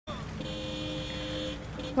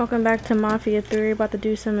Welcome back to Mafia 3. About to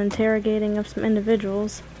do some interrogating of some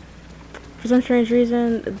individuals. For some strange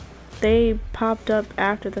reason, they popped up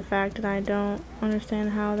after the fact, and I don't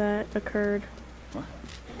understand how that occurred. What?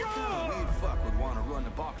 Weird fuck would want to run the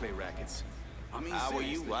Barclay rackets. I mean, how are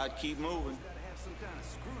you? I'd keep moving. Gotta have some kind of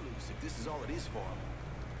screw loose if this is all it is for him.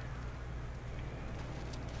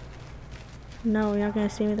 No, you're not gonna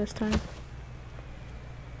see me this time.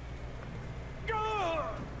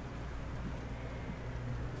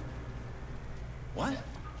 What?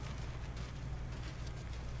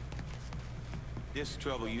 This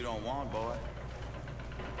trouble you don't want, boy.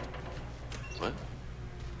 What?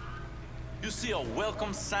 You see a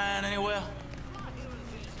welcome sign anywhere?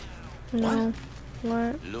 No.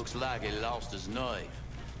 What? Looks like he lost his knife.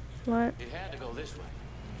 What? He had to go this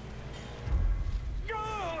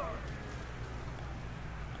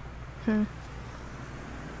way.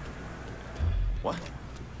 What?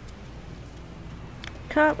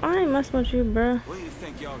 Cop, I ain't messing with you, bruh. Where do you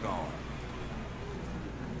think y'all going?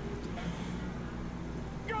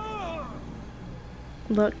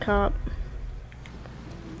 Look, cop.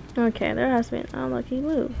 Okay, there has to be an... Oh, look, he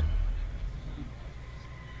moved.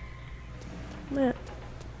 Look.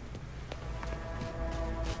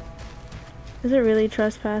 Is it really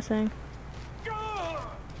trespassing?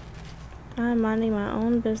 I'm minding my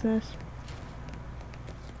own business.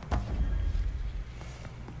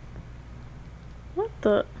 What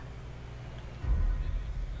the?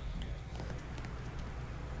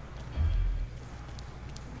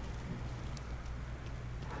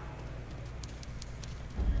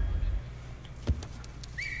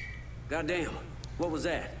 Goddamn, what was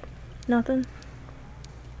that? Nothing.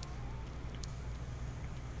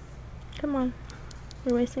 Come on.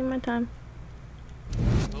 You're wasting my time.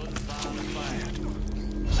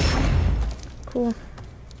 Cool.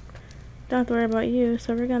 Don't have to worry about you,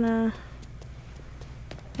 so we're gonna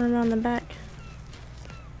run around the back.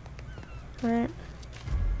 Right?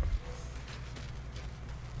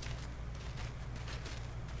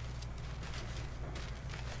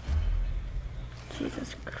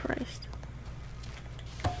 Jesus Christ.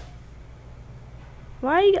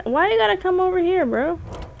 Why you gotta come over here, bro?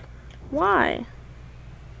 Why?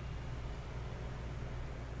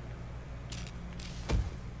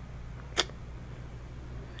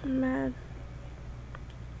 I'm mad.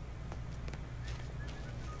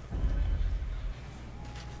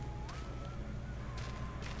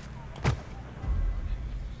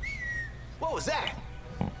 What was that?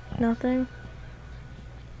 Nothing.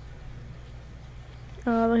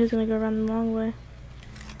 Oh, he's gonna go around the long way.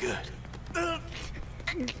 Good.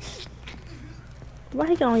 Why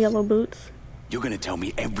he got on yellow boots? You're gonna tell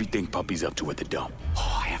me everything Puppy's up to at the dump.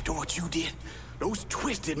 Oh, after what you did, those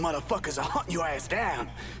twisted motherfuckers are hunting your ass down.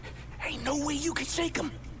 Ain't no way you can shake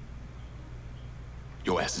them.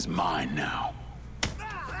 Your ass is mine now.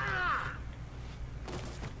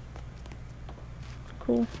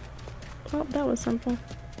 Cool. Oh, that was simple.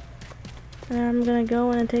 And I'm gonna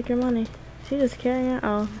go in and take your money. Is he just carrying out?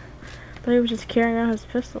 Oh, I thought he was just carrying out his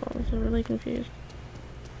pistol. I was really confused.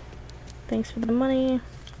 Thanks for the money.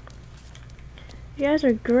 You guys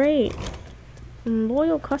are great.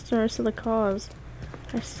 Loyal customers to the cause.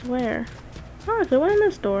 I swear. Oh, I could went in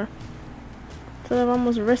this door. Instead of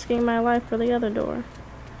almost risking my life for the other door.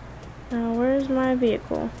 Now, where's my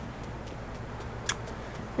vehicle?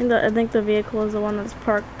 I think the vehicle is the one that's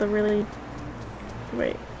parked the really...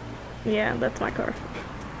 Wait. Yeah, that's my car.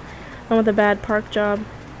 One with a bad park job.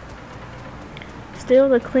 Steal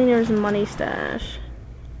the cleaner's money stash.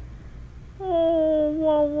 Oh,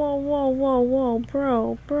 whoa, whoa, whoa, whoa, whoa,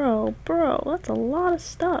 bro. That's a lot of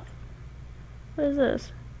stuff. What is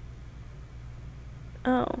this?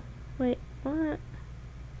 Oh, wait, what?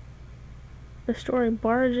 Destroy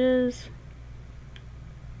barges.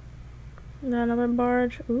 Is that another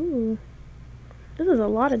barge? Ooh. This is a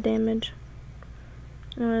lot of damage.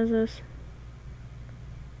 What is this?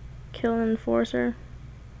 Kill an enforcer.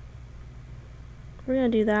 We're gonna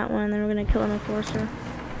do that one, then we're gonna kill an enforcer.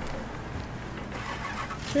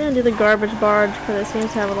 We're gonna do the garbage barge because it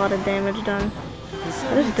seems to have a lot of damage done.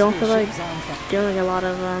 I just don't feel like doing a lot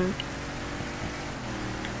of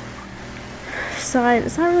side.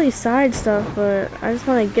 It's not really side stuff, but I just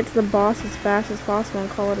want to get to the boss as fast as possible and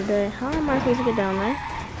call it a day. How am I supposed to get down there?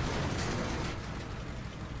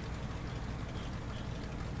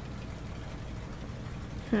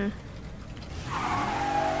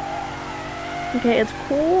 Okay, it's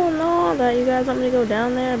cool and all that you guys want me to go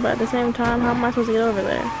down there, but at the same time, how am I supposed to get over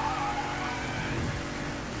there?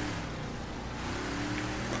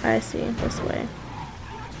 I see, this way.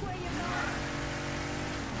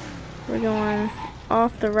 We're going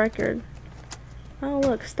off the record. Oh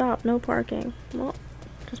look, stop, no parking. Well,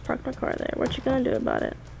 just park my car there. What you gonna do about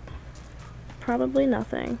it? Probably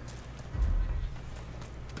nothing.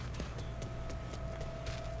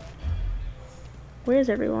 Where's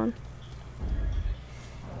everyone?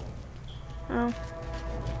 Oh.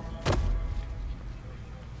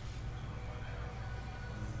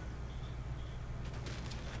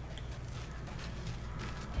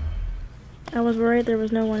 I was worried there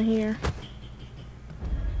was no one here.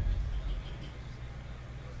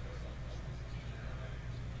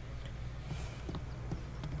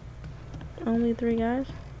 Only 3 guys?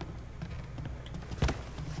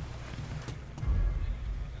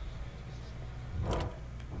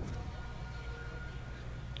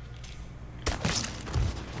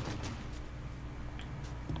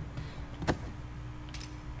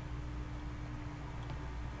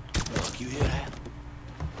 Look, you hear that?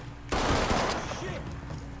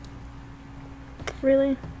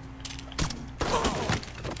 Really?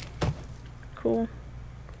 Cool.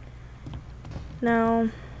 Now,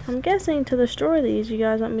 I'm guessing to destroy these, you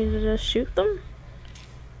guys want me to just shoot them?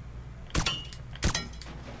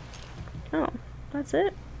 Oh, that's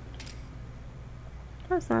it?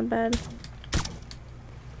 That's not bad.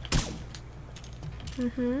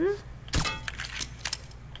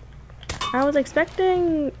 I was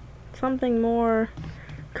expecting something more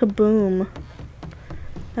kaboom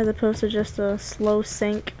as opposed to just a slow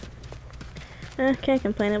sink. Can't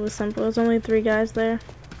complain, it was simple. It was only 3 guys there.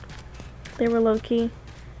 They were low-key.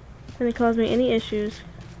 Didn't cause me any issues.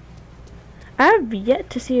 I've yet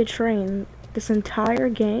to see a train this entire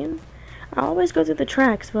game. I always go through the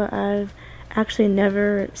tracks, but I've actually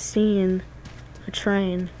never seen a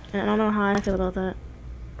train. And I don't know how I feel about that.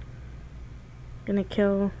 Gonna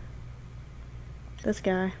kill this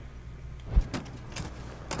guy.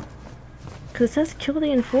 Cause it says kill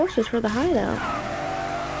the enforcers for the hideout.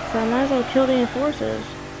 So I might as well kill the enforcers.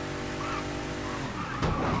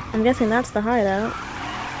 I'm guessing that's the hideout.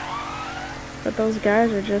 But those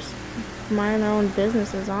guys are just minding their own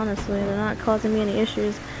businesses, honestly. They're not causing me any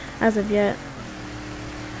issues as of yet.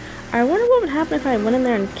 I wonder what would happen if I went in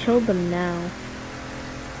there and killed them now.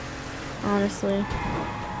 Honestly.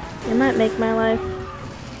 It might make my life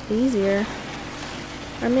easier.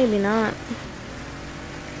 Or maybe not.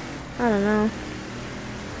 I don't know.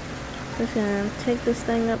 Just gonna take this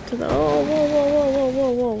thing up to the... Oh, whoa, whoa, whoa,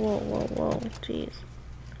 whoa, whoa, whoa, whoa, whoa, whoa. Jeez.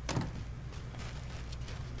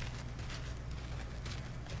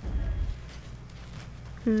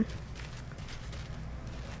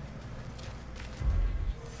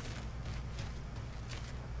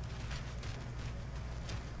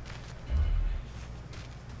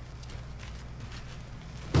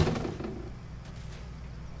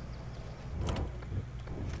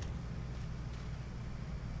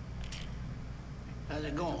 How's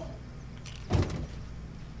it going?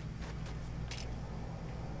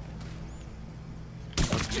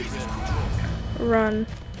 Run.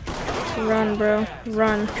 Run, bro.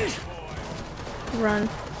 Run. Run.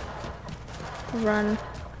 Run.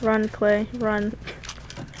 Run, Clay. Run.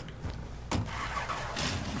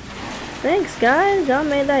 Thanks, guys. Y'all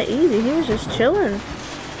made that easy. He was just chilling.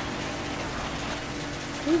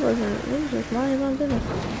 He was just minding his own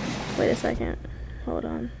business. Wait a second. Hold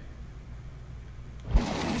on.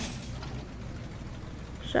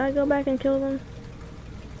 Should I go back and kill them?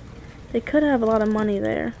 They could have a lot of money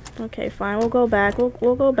there. Okay, fine. We'll go back.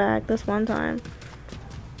 We'll go back this one time.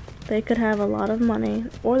 They could have a lot of money,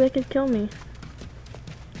 or they could kill me.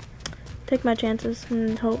 Take my chances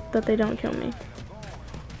and hope that they don't kill me.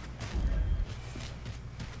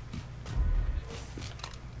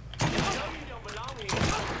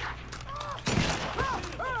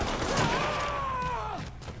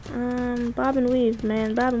 Bob and weave,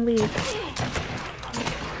 man. Bob and weave.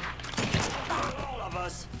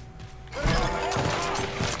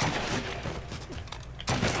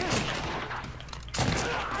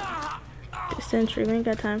 Sentry, we ain't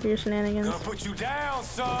got time for your shenanigans. Gonna put you down,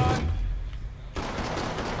 son.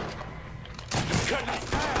 Just cut this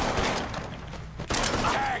down.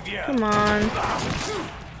 Tagged ya. Come on.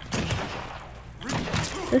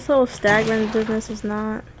 This whole staggering business is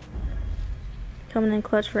not coming in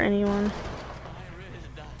clutch for anyone.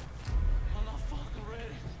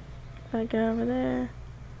 That guy over there.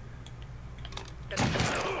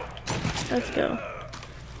 Let's go.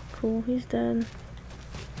 Cool, he's dead.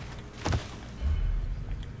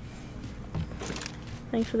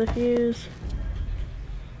 Thanks for the fuse.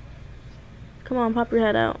 Come on, pop your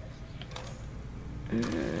head out. The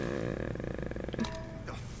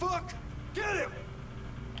fuck? Get him!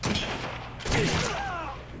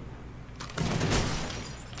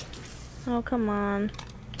 Oh, come on.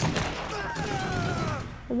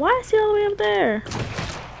 Why is he all the way up there?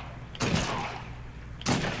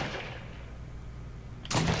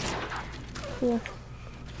 Cool.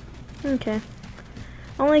 Okay.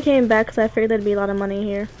 Only came back because I figured there'd be a lot of money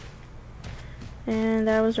here. And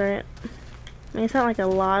I was right. I mean, it's not like a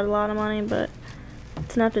lot of money, but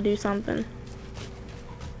it's enough to do something.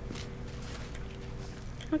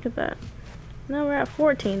 Look at that. Now we're at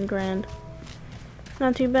 14 grand.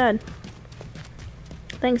 Not too bad.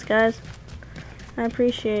 Thanks, guys. I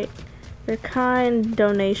appreciate your kind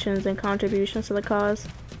donations and contributions to the cause.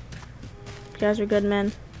 You guys are good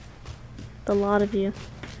men. A lot of you.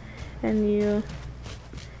 And you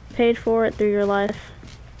paid for it through your life.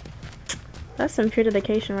 That's some pure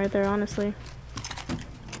dedication right there, honestly.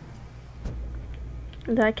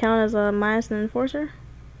 Does that count as a minus an enforcer?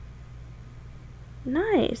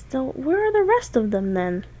 Nice. So where are the rest of them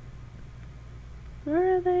then?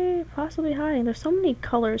 Where are they possibly hiding? There's so many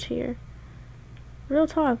colors here. Real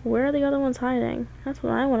talk, where are the other ones hiding? That's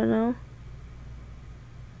what I want to know.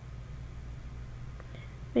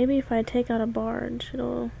 Maybe if I take out a barge,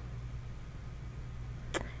 it'll...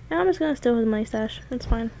 Yeah, I'm just gonna steal his money stash. It's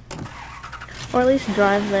fine. Or at least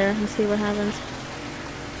drive there and see what happens.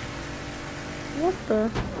 What the?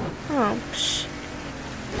 Oh, psh.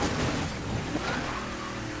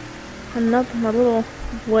 My little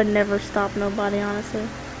would never stop nobody, honestly.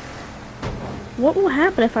 What will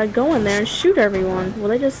happen if I go in there and shoot everyone? Will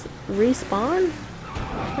they just respawn?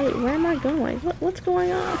 Wait, where am I going? What's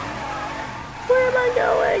going on? Where am I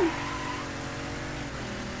going?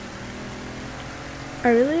 I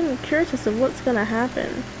really am curious as to what's gonna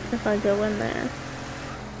happen if I go in there.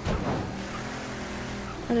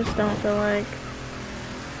 I just don't feel like...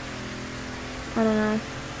 I don't know.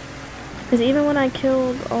 Because even when I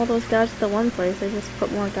killed all those guys at the one place, they just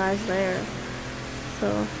put more guys there.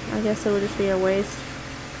 So, I guess it would just be a waste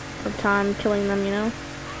of time killing them, you know?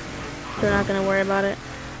 They're not gonna worry about it.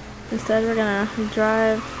 Instead, we're gonna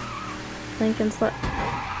drive Lincoln Sled.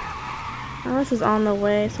 Oh, this is on the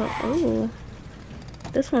way, so... Ooh.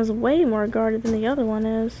 This one's way more guarded than the other one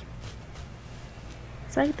is.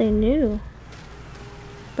 It's like they knew.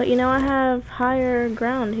 But you know, I have higher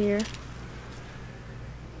ground here.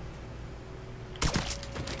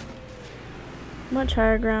 Much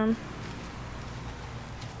higher ground.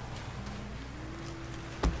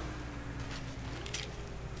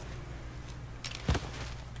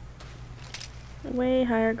 Way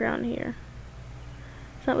higher ground here.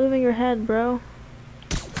 Stop moving your head, bro.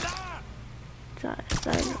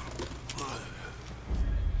 Side.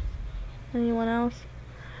 Anyone else?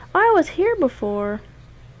 Oh, I was here before.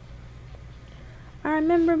 I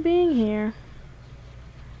remember being here.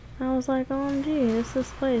 I was like, OMG,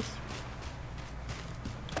 this place.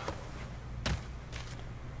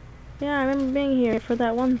 Yeah, I remember being here for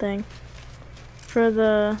that one thing. For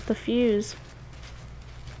the fuse.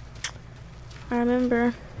 I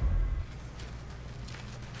remember.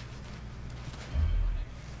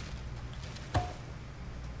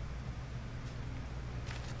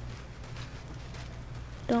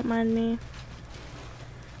 Don't mind me.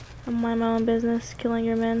 I'm minding my own business, killing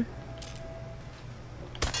your men.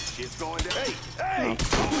 It's going to... Hey!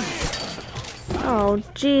 Oh,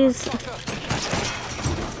 jeez.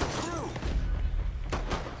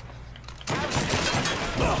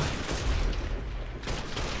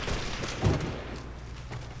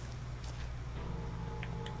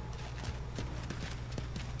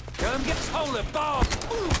 Come get hold of Bob!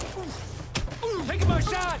 Taking my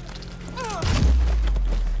shot!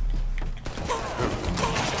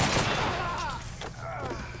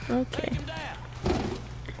 Okay.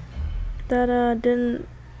 That didn't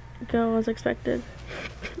go as expected.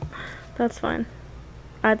 That's fine.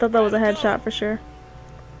 I thought that was a headshot for sure.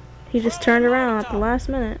 He just turned around at the last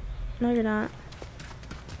minute. No, you're not.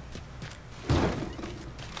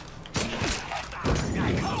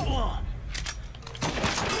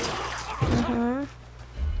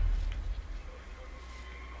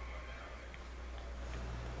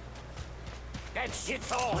 That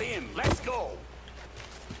shit's all him. Let's go.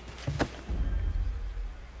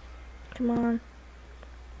 Come on.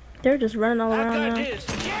 They're just running all around now. Get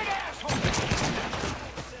asshole!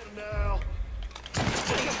 Now.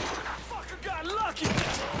 Fucker got lucky!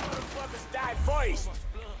 Motherfuckers die first.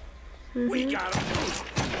 We got him.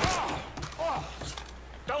 Oh.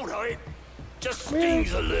 Don't hurt. Just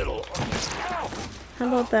stings a little. How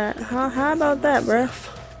about that? How about that, bro?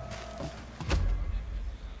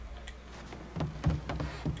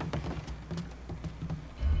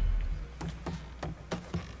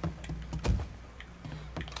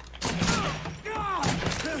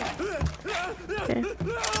 Okay.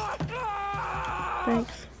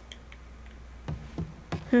 Thanks.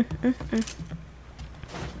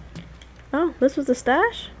 Oh, this was the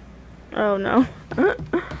stash? Oh no. I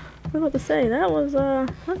was about to say, that was,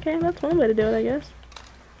 okay, that's one way to do it, I guess.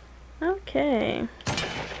 Okay.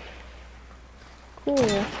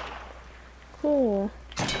 Cool. Cool.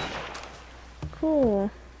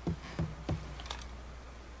 Cool.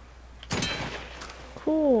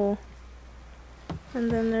 Cool. And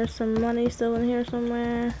then there's some money still in here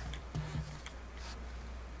somewhere.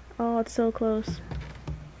 Oh, it's so close.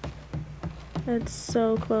 It's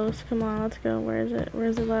so close. Come on, let's go. Where is it?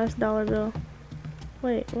 Where's the last dollar bill?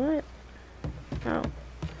 Wait, what? Oh.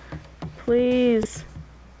 Please.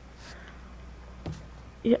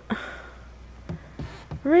 Yeah.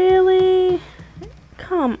 Really?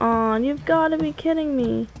 Come on, you've got to be kidding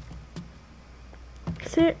me.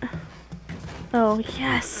 See? Oh,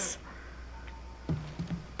 yes.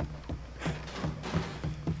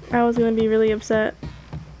 I was gonna be really upset.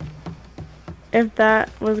 If that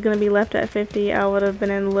was gonna be left at 50, I would have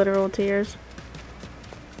been in literal tears.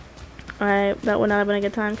 Alright, that would not have been a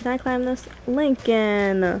good time. Can I climb this?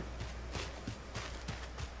 Lincoln!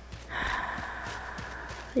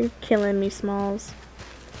 You're killing me, Smalls.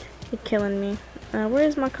 You're killing me.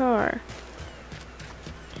 Where's my car?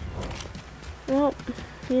 Well,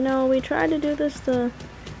 you know, we tried to do this the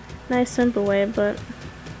nice, simple way, but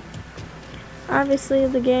obviously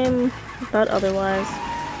the game thought otherwise.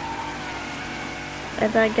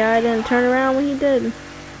 If that guy didn't turn around when he did, it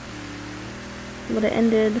would have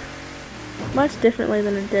ended much differently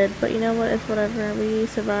than it did. But you know what? It's whatever. We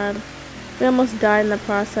survived. We almost died in the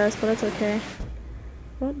process, but it's okay.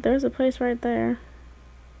 Well, there's a place right there.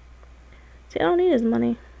 See, I don't need his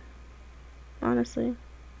money, honestly.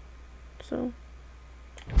 So,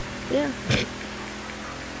 yeah.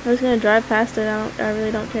 I'm just gonna drive past it. I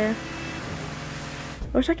really don't care.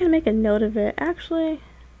 I wish I could make a note of it. Actually,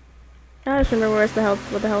 I just remember what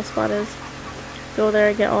the health spot is. Go there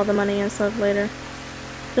and get all the money and stuff later.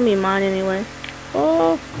 It's gonna be mine anyway.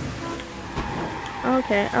 Oh.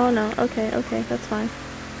 Okay. Oh no. Okay. That's fine.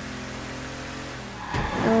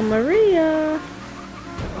 Oh, Maria.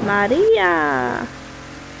 Maria.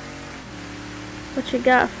 What you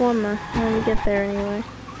got for me when we get there anyway?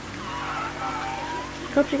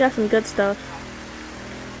 Hope you got some good stuff.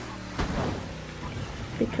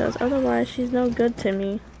 Because otherwise she's no good to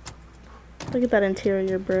me. Look at that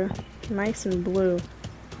interior, bro. Nice and blue.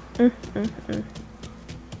 You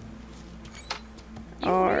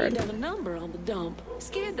really done a number on the dump.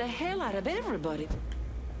 Scared the hell out of everybody.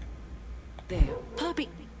 There. Puppy,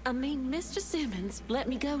 Mr. Simmons let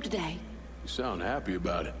me go today. You sound happy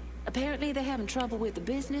about it. Apparently they're having trouble with the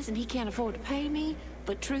business and he can't afford to pay me.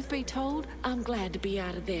 But truth be told, I'm glad to be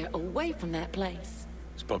out of there, away from that place.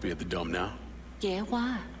 Is Puppy at the dump now? Yeah,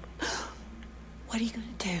 why? What are you gonna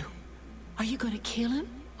do? Are you gonna kill him?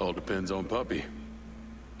 All depends on Puppy.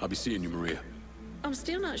 I'll be seeing you, Maria. I'm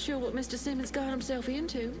still not sure what Mr. Simmons got himself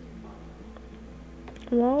into.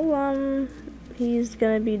 Well, he's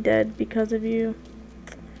gonna be dead because of you.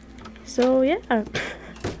 So, yeah.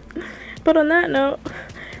 But on that note,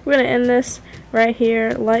 we're gonna end this right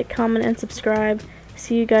here. Like, comment, and subscribe.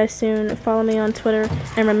 See you guys soon. Follow me on Twitter.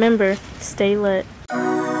 And remember, stay lit.